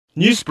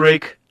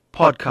Newsbreak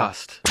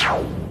Podcast.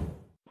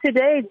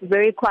 Today it's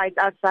very quiet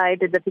outside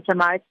the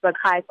Pietermaritzburg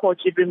High Court.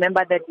 You'd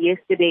remember that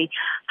yesterday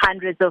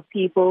hundreds of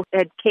people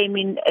had came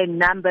in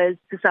numbers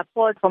to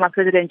support former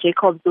President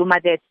Jacob Zuma.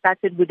 They had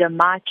started with a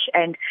march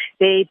and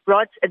they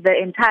brought the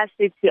entire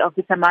city of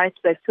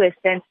Pietermaritzburg to a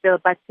standstill.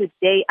 But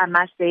today, I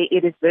must say,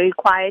 it is very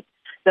quiet.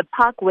 The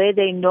park where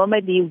they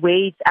normally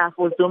wait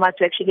for Zuma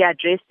to actually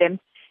address them,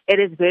 it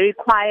is very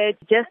quiet.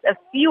 Just a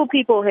few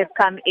people have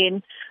come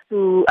in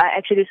to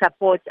actually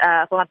support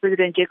former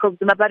President Jacob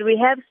Zuma, but we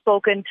have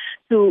spoken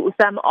to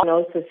some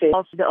of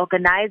the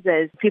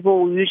organizers,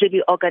 people who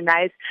usually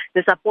organize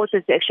the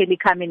supporters to actually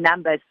come in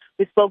numbers.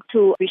 We spoke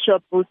to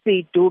Bishop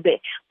Dube,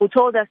 who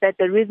told us that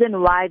the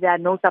reason why there are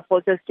no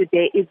supporters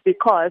today is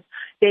because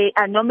they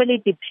are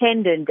normally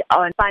dependent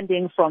on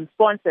funding from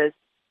sponsors.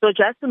 So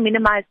just to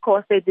minimize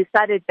costs, they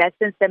decided that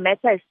since the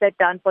matter is set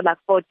down for like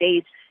 4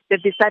 days,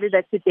 they've decided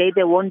that today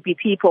there won't be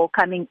people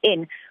coming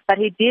in. But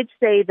he did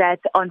say that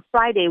on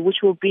Friday, which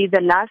will be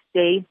the last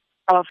day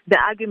of the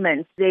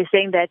arguments, they're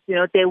saying that,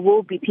 there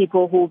will be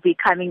people who will be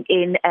coming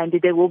in and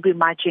they will be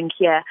marching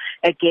here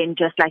again,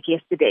 just like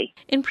yesterday.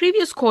 In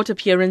previous court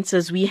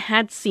appearances, we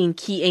had seen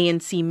key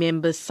ANC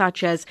members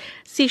such as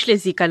Sihle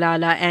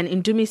Zikalala and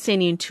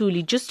Indumiseni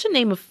Ntuli, just to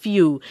name a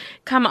few,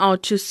 come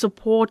out to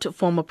support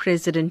former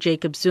President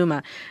Jacob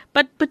Zuma.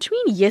 But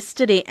between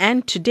yesterday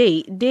and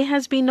today, there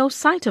has been no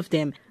sight of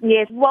them.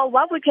 Yes, well,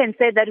 what we can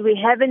say that we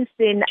haven't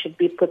seen should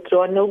be put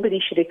through, and nobody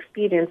should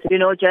experience,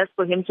 just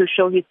for him to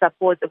show his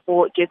support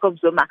for Jacob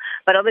Zuma.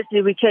 But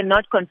obviously, we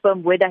cannot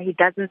confirm whether he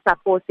doesn't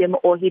support him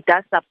or he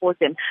does support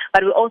him.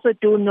 But we also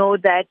do know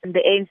that the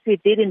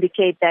ANC did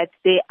indicate that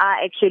they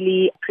are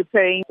actually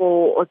preparing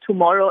for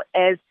tomorrow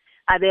as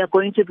they are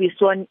going to be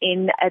sworn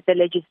in at the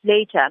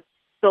legislature.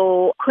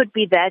 So could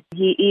be that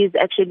he is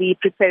actually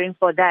preparing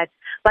for that.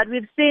 But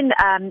we've seen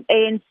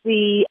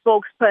ANC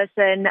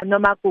spokesperson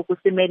Nomagugu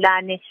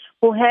Simelane,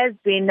 who has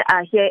been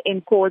here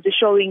in court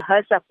showing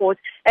her support,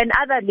 and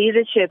other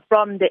leadership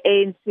from the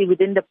ANC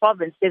within the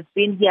province. They've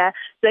been here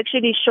to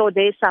actually show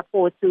their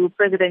support to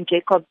President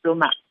Jacob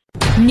Zuma.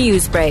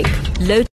 Newsbreak.